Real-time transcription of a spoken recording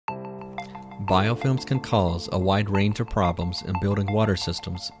Biofilms can cause a wide range of problems in building water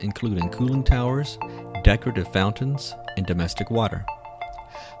systems, including cooling towers, decorative fountains, and domestic water.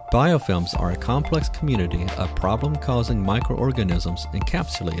 Biofilms are a complex community of problem-causing microorganisms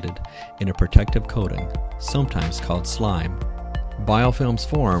encapsulated in a protective coating, sometimes called slime. Biofilms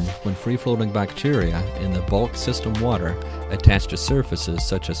form when free-floating bacteria in the bulk system water attach to surfaces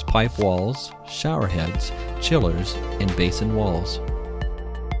such as pipe walls, shower heads, chillers, and basin walls.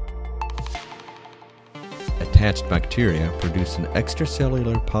 Attached bacteria produce an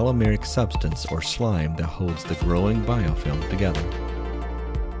extracellular polymeric substance or slime that holds the growing biofilm together.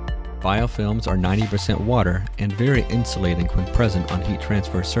 Biofilms are 90% water and very insulating when present on heat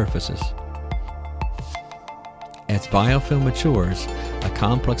transfer surfaces. As biofilm matures, a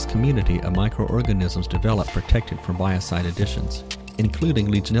complex community of microorganisms develop protected from biocide additions, including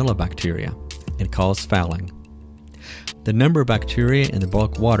Legionella bacteria, and cause fouling. The number of bacteria in the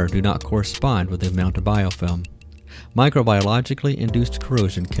bulk water do not correspond with the amount of biofilm. Microbiologically induced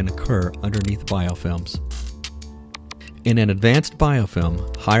corrosion can occur underneath biofilms. In an advanced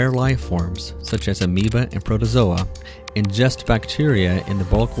biofilm, higher life forms, such as amoeba and protozoa, ingest bacteria in the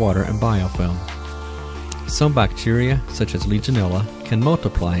bulk water and biofilm. Some bacteria, such as Legionella, can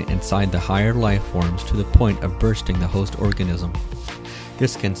multiply inside the higher life forms to the point of bursting the host organism.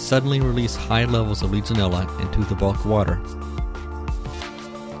 This can suddenly release high levels of Legionella into the bulk water.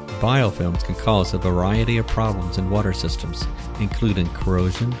 Biofilms can cause a variety of problems in water systems, including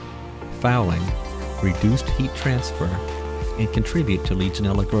corrosion, fouling, reduced heat transfer, and contribute to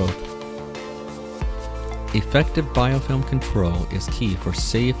Legionella growth. Effective biofilm control is key for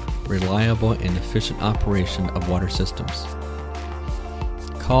safe, reliable, and efficient operation of water systems.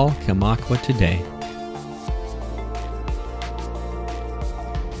 Call Chem-Aqua today